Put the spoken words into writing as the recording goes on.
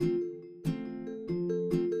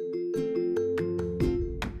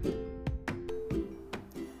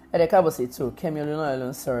Edekabosito, Kemi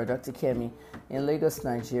Olunoyalon, Dr. Kemi in Lagos,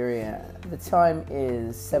 Nigeria. The time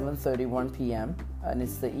is 7:31 p.m. and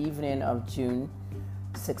it's the evening of June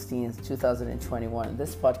 16th, 2021.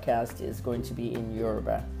 This podcast is going to be in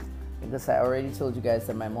Yoruba because I already told you guys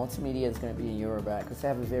that my multimedia is going to be in Yoruba because I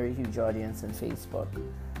have a very huge audience on Facebook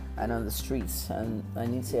and on the streets, and I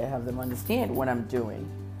need to have them understand what I'm doing.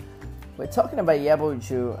 We're talking about Iyabo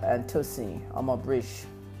Ojo and Tosin Omobrish,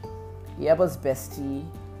 Iyabo's bestie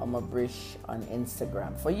Omobrish on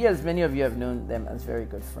Instagram. For years, many of you have known them as very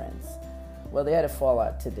good friends. Well, they had a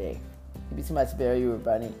fallout today. Ibi tí ma ti bẹ̀rẹ̀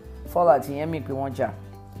Yorùbá ni fallout yẹn mi pé wọ́n jà.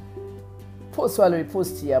 Post wà lórí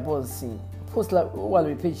post Iyabo nsìn. Post wà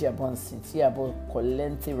lórí page Iyabo nsìn tí Iyabo kọ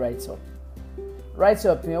lengthy write-up.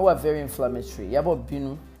 Write-up yẹn wà very inflammatory. Iyabo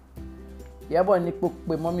bínú. Iyabo ní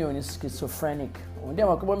pé mọ́mí òun ní schizophrenic. Òun dẹ̀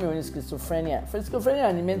mọ̀ pé mọ́mí òun ní schizophrenia.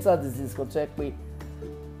 Schizophrenia ni mental disease kan tó yẹ pé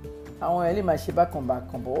àwọn ẹlẹ́mìí máa ṣe bákan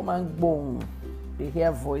but ó máa ń gbóhùn, they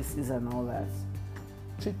hear voices and all that.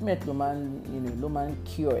 Treatment ló máa ń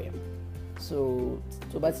cure ẹ̀. So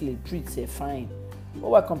tó bá ti lè treat ẹ̀ fine. Ó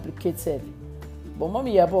wà complicated. But mọ́mí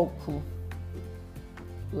Iyabo kú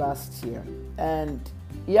last year and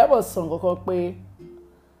Iyabo sọ nǹkan pé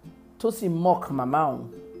tó sì mock màmá òun,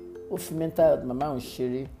 ó fi mental health màmá òun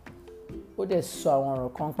ṣeré. Ó dẹ̀ sọ àwọn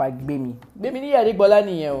ọ̀rọ̀ kan pa Gbémi ní Adégbọlá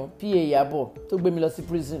nìyẹn o, PA Iyabo tó gbé mi lọ sí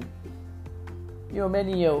prison. Mi ò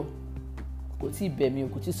mẹ́ni yẹn o, kò tí ì bẹ̀ mí o,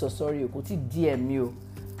 kò tí ì sọ sorry o, kò tí ì DM mi o.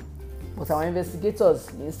 But àwọn investigators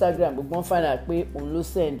ní Instagram gbogbo wọn find out pé òun ló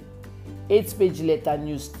send 8-page letter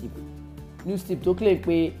news tip tó claim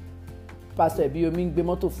pé Pastor Ibiyomi ń gbé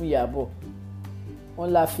mọ́tò fún Iyabo.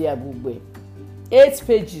 Wọ́n láfíà gbogbo ẹ̀ 8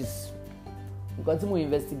 pages. Nǹkan tí mo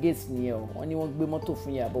investigate nìyẹn o, wọ́n ní wọ́n gbé mọ́tò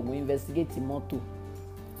fún Iyabo, mo investigate mọ́tò.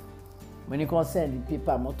 Mo ní kàn send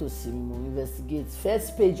paper mọ́tò sí mi, mo investigate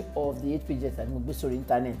first page of the 8 pages and mo gbé sórí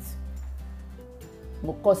internet.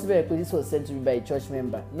 Mo kọ síbẹ̀ pé this was sent to me by a church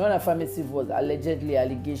member. Non-affirmative was allegedly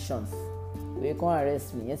allegations. They can't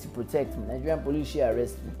arrest me, yes, to protect me. Nigerian police should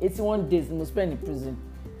arrest me. 81 days mo spend in prison.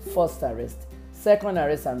 First arrest, second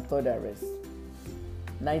arrest and third arrest.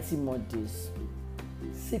 90 more days.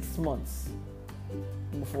 6 months.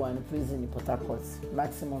 Mo for in prison in Port Harcourt,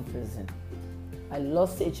 maximum prison. I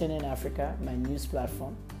lost HNN Africa, my news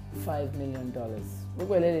platform, $5 million.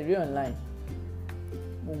 Gbogbo ẹlẹ́rìí rí online.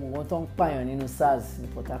 Mo mọ̀ wọ́n tó ń pààyàn nínú SARS ní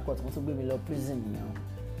Port Harcourt, wọ́n tó gbé mi lọ prison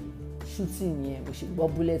nìyẹn. Shooting yẹn, mo ṣe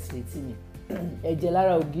gbọ́ bullet létí mi. Ẹ̀jẹ̀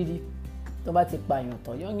lára ògiri tó bá ti pààyàn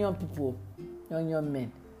tán, young people, young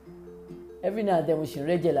men. Every now and then mo ṣe ń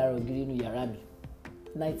rẹ́jẹ̀ lára ògiri inú yàrá mi.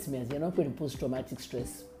 Nightmares, yẹn náà pè ní post-traumatic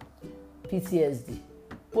stress, PTSD.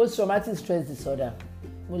 Post-traumatic stress disorder.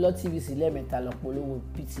 Mo lọ TVC lẹ́ẹ̀mẹ́ta lọ polówó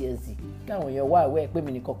PTSD káwọn èèyàn wá àwẹ́ pé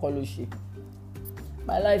mi ní kọ́kọ́ ló ṣe.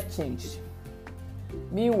 My life changed.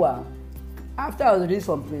 Meanwhile, after I was released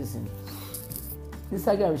from prison,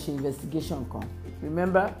 Instagram ṣe investigation kan.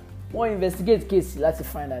 Remember, wọ́n investigate case láti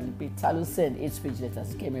find out pé ta ló send 8-page letters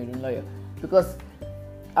sí Kemi Olunoyo because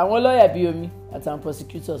àwọn lawyer Ibiyomi àtàwọn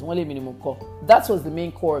prosecutors wọ́n lé mi ni mo kọ. That was the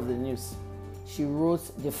main core of the news. She wrote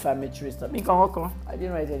defamatory stuff. Mi kan wọ́n kan, I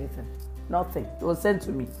didn't write anything. Nothing. It was sent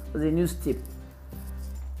to me. It was a news tip.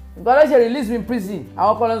 Because she released me in prison.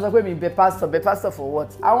 Àwọn kan ló sọ pé mi bẹ pastor for what?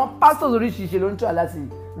 Àwọn pastors oríṣiríṣi ló ń try láti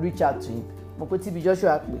reach out to him. Mo pé TB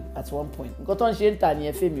Joshua pé at one point. Nǹkan tó ń ṣe ń tà ní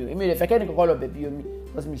ẹ̀fẹ́ mi o. Èmi ò lè fẹ́ kẹ́ni kankan lọ bẹ̀ bí omi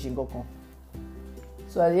because mi ṣe nǹkan kan.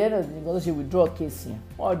 So at the end of the day, nǹkan tó ṣe withdraw case yẹn.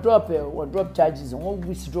 Wọ́n drop charges, wọ́n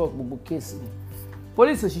withdraw gbogbo case yẹn.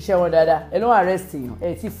 Police ò ṣiṣẹ́ wọn dáadáa. Ẹ ló ń arrest èèyàn.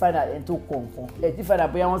 Ẹ ti find out ẹni tó kọ nǹkan. Ẹ ti find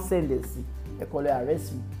out bóyá wọ́n send ẹ̀ sí. Ẹ kọ́ lọ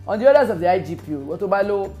arrest me. On the orders of the IGP, wọ́n tó bá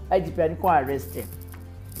lọ IGP ẹni kan arrest ẹ̀.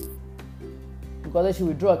 Because she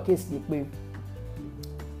withdraw case ni pé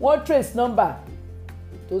wọ́n trace number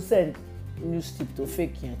tó send news tip tó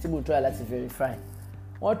fake yẹn tí mo try láti verify.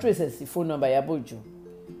 Wọ́n trace ẹ̀ sí phone number Iyabo Ojo,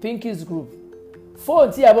 Pinky's group.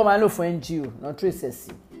 Phone tí Iyabo máa ń lò fún NGO náà trace ẹ̀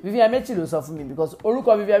sí. Vivian Amechi ló sọ fún mi because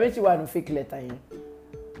orúkọ Vivian Amechi wà ní fake letter yẹn.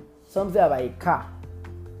 Something about a car.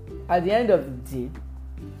 At the end of the day,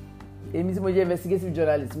 èmi tí mo jẹ́ investigative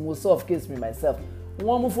journalist mo solve case me myself.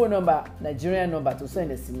 Wọ́n mú phone number Nigerian number tó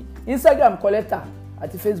send ẹ̀ sí mi. Instagram collector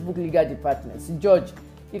àti Facebook legal department sí George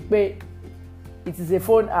ipe it is a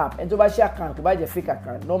phone app ẹni tó bá ṣe account kò bá jẹ́ fake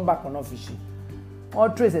account number kan náà fi ṣe.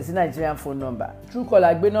 Wọ́n trace ẹ̀ sí Nigerian phone number.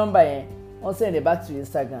 Truecaller gbé number yẹn wọ́n send ẹ̀ back to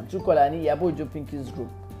Instagram. Truecaller ní Iyabo Ojo Pinky's group.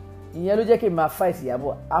 Ìyẹn ló jẹ́ kí n máa fight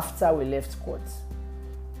Iyabo after we left court,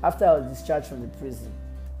 after I was discharged from the prison.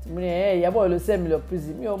 Mo ní Iyabo ló send mi lọ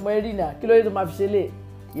prison mi ò mọ ẹrí náà kí ló dé tó máa fi ṣe lé.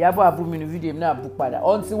 Iyabo abu mi ní video mi náà bú padà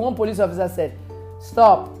until one police officer said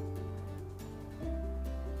stop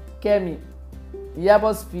Kemi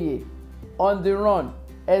Iyabo's PA on the run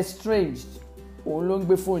estranged òun ló ń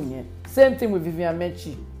gbé fóònù yẹn. Same thing with Vivian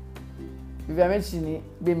Mechi ni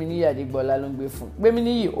Gbéminíyì Adégbọlá ló ń gbé fún.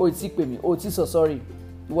 Gbéminíyì ó ti pè mí, ó ti sọ sorry.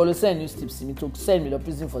 Ìwọ ló send news tips mi tó send me lọ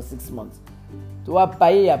prison for 6 months. Tó wá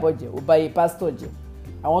báyé Ìyábọ̀ jẹ́, ó báyé pastor jẹ́.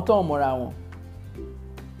 Àwọn tó ń mọ̀ra wọn.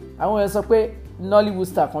 Àwọn yẹn sọ pé Nollywood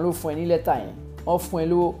star kan ló fún ẹ ní lẹ́tà yẹn. Wọ́n fún ẹ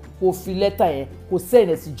lówó kó fi lẹ́tà yẹn kó send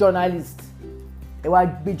ẹ sí journalist. Ẹ wá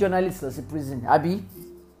gbé journalist lọ sí prison àbí?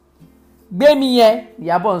 Gbémi yẹn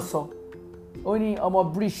Ìyábọ̀ ń sọ. Ó ní ọmọ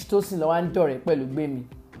bridge tó sì lọ wá ń dọ̀rẹ́ pẹ̀lú Gbémi.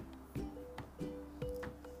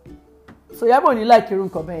 So Ìyábọ̀ ní like irú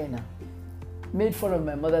nǹkan bẹ́ẹ̀ náà. Made fun of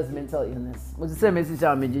my mother's mental illness. Mo ti send message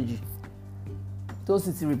àwọn méjèèjì. Tó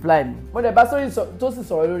sì ti reply mi. Mo dẹ̀ bá sórí tó sì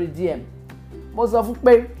sọ̀rọ̀ lórí DM. Mo sọ fún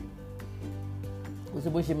pé kò sí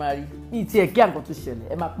bó ṣe máa rí. Ní ti ẹ̀ kí àǹkan tó ṣẹlẹ̀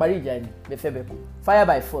ẹ máa parí ìjà ni bẹ́fẹ́ bẹ́ẹ̀ kọ́. Fire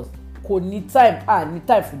by force. Kò ní time ní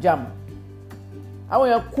time fún jàmù. Àwọn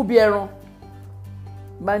èèyàn kú bí ẹran.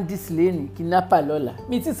 Bandits lẹ́ni kidnapper lọ́la.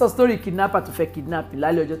 Mi ti sọ story kidnapper tó fẹ́ kidnap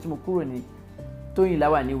lálẹ́ ọjọ́ tí mo kúrò ní Tóyìnlá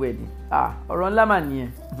wà ní wedding. Ọ̀rọ̀ ńlá mà nìyẹn.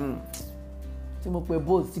 Tí mo pe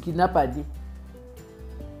bolt tí kidnapper dé.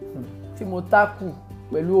 Tí mo tákù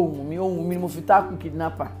pẹ̀lú ohùn mi ni mo fi tákù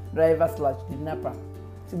kidnapper driver/kidnapper.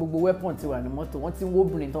 Tí gbogbo weapon ti wà ní mọ́tò wọ́n ti ń wó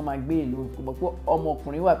obìnrin tó máa gbé ìlú kò mọ̀ pé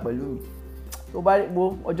ọmọkùnrin wà pẹ̀lú mi. Tó bá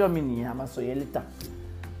wo ọjọ́ mi nìyẹn a máa sọ yẹn later.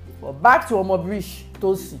 But back to ọmọ bridge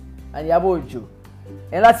Tosin and Ìyábọ̀ Òjó.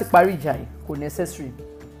 Ẹ láti parí ìjà yìí kò necessary.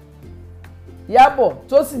 Ìyábọ̀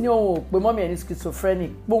Tosin ní òun ò pé mọ́mí ẹ̀ ní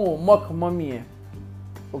schizophrenic pé òun ò mock mọ́mí ẹ̀.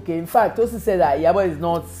 Okay, in fact Tosin said that Ìyábọ̀ is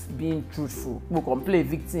not being truthful. Mo kàn play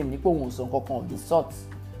victim ní pé òun ò sọ kankan of the sort.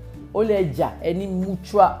 Ó lè jà any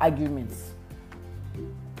mutual arguments.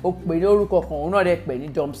 Ó pè ní orúkọ kan òun náà dẹ̀ pè ní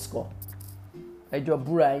jump score. Ẹjọ́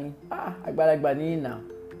búra yín. Àgbàlagbà ní yín now.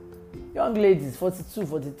 Young ladies 42,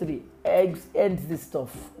 43 end this stuff.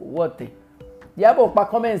 What? Ìyábọ̀ pa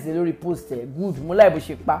comments lórí post ẹ̀ good mo láì bó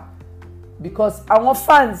ṣe pa because àwọn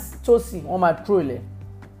fans Tosin wọ́n máa troll ẹ̀.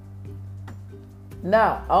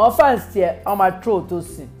 Now àwọn fans tiẹ̀ wọ́n máa troll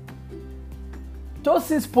Tosin.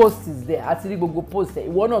 Tosin's post is there àti rí gbogbo post ẹ̀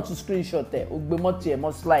ìwọ náà tún screenshot ẹ̀ ó gbé mọ́tò ẹ̀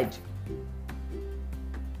mọ́ slide.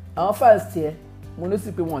 Àwọn fans tiẹ̀ mo ló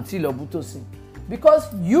sì pé wọ́n ti lọ bú Tosin because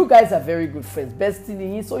you guys are very good friends bestie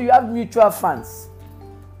nìyí so you have mutual fans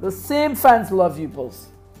the same fans love you both.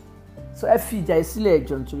 So ẹ fi ìjà ìsílẹ̀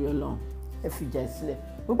ẹ̀jọ̀ nítorí Ọlọ́run ẹ fi ìjà ìsílẹ̀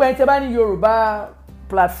gbogbo ẹni tí ẹ bá ní Yorùbá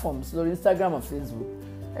platforms lórí Instagram or Facebook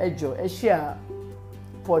ẹ jọ̀ọ́ ẹ share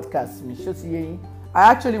podcast mi ṣó ti yé yín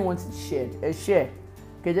I actually want it shared ẹ share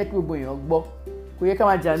kẹjẹ kí gbogbo èèyàn gbọ́ kò yẹ ká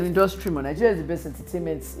máa jà ní industry mọ́ Nigeria is the best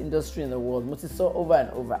entertainment industry in the world mo ti sọ over and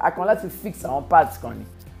over a kàn láti fix àwọn parts kan ni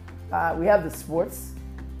we have the sports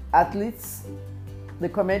athletes the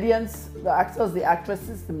comedians the actors the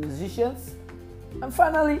actresses the musicians. And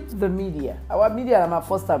finally, the media. Our media la máa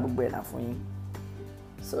foster gbogbo ẹ̀ náà fún yín.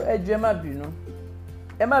 So ẹ jọ̀ọ́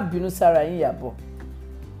ẹ má bínú sára yín Ìyábọ̀.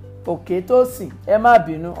 Okay Tosin, ẹ má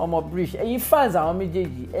bínú ọmọ bridge. Ẹ̀yin fans àwọn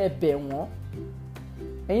méjèèjì ẹ bẹ̀ wọ́n.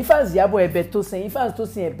 Ẹ̀yin fans Ìyábọ̀ ẹ bẹ̀ Tosin, ẹ̀yin fans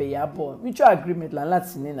Tosin ẹ bẹ̀ Ìyábọ̀. Mutual agreement là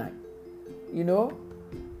láti ní náà. You know?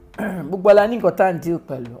 Gbogbo ala ní nǹkan tá à ń deal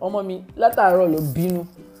pẹ̀lú. Ọmọ mi látàárọ̀ ló bínú.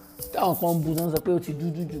 Táwọn kan bú náà sọ pé ó ti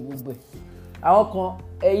dúdú jù gbogbo ẹ̀. Àwọn kan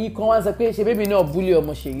ẹ̀yin kan wá sọ pé ṣe bébí náà búlé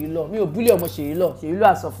ọmọ Ṣèyí lọ mi ò búlé ọmọ Ṣèyí lọ Ṣèyí lọ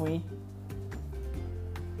àsọ fún yín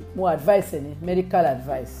mo advice ẹ ní medical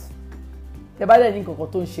advice tẹ bá dẹ̀ ní nǹkan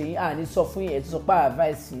tó ń ṣe yín ní sọ fún yín ẹ̀ tó sọ pé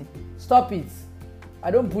advice yín stop it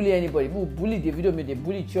I don't bully anybody mo bully Davido mi dey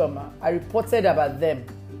bully Chioma I reported about them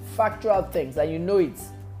factual things and you know it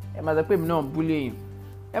ẹ máa sọ pé mi náà bully yín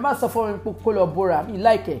ẹ má sọ fún mi pé kó lọ bóra mi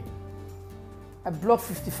like ẹ. I blocked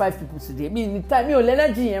 55 people today. Mi ní time mi ò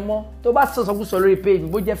lẹ́nẹ́jì yẹn mọ́. Tó bá sọ̀sọ̀kúsọ lórí page mi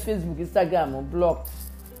bó jẹ́ Facebook, Instagram or block.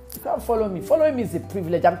 You can't follow me. Following me is a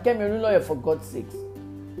privilege. I'm Kemi Olunloyo for God's sake.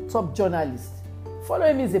 Top journalist.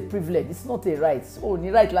 Following me is a privilege. It's not a right. O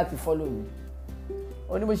ní right láti follow me.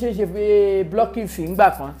 O ní mo ṣe pé blocking fee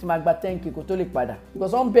ńgbà kan tí máa gba 10k kó tó lè padà.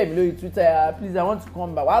 Because wọ́n bẹ̀ mí lórí Twitter please I want to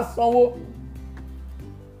come back. Wàá sanwó.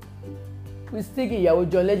 We stick ìyàwó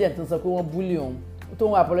John Legend tó sọ pé wọ́n bully òun. Tó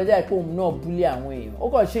ń apologize pé òun náà bully àwọn èèyàn ó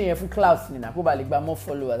kàn ṣe yẹn fún class nìyà kó ba lè gba more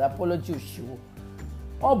followers apology òṣìwò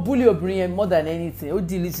wọ́n bully obìnrin yẹn more than anything ó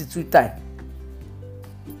delete Twitter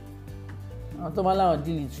àwọn tó máa láwọn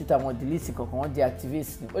delete Twitter wọn delete kankan wọn deactivate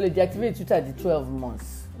ni ó lè deactivate Twitter di 12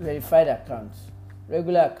 months verified account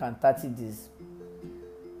regular account 30 days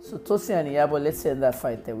so Tosin and Ìyábọ̀ let's end that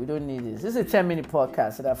fight there we don't need this is a 10-minute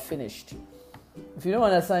podcast that I've finished if you don't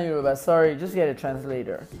understand Yoruba sorry just get a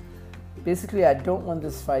translator. Basically, I don't want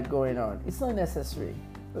this fight going on. It's not necessary.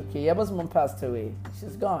 Okay, Ìyábọ̀'s mom passed away.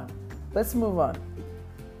 She's gone. Let's move on.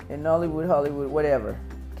 In Nollywood, Hollywood, whatever.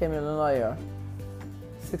 Kemi Olunloyo.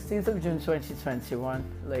 16th of June 2021,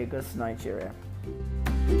 Lagos, Nigeria.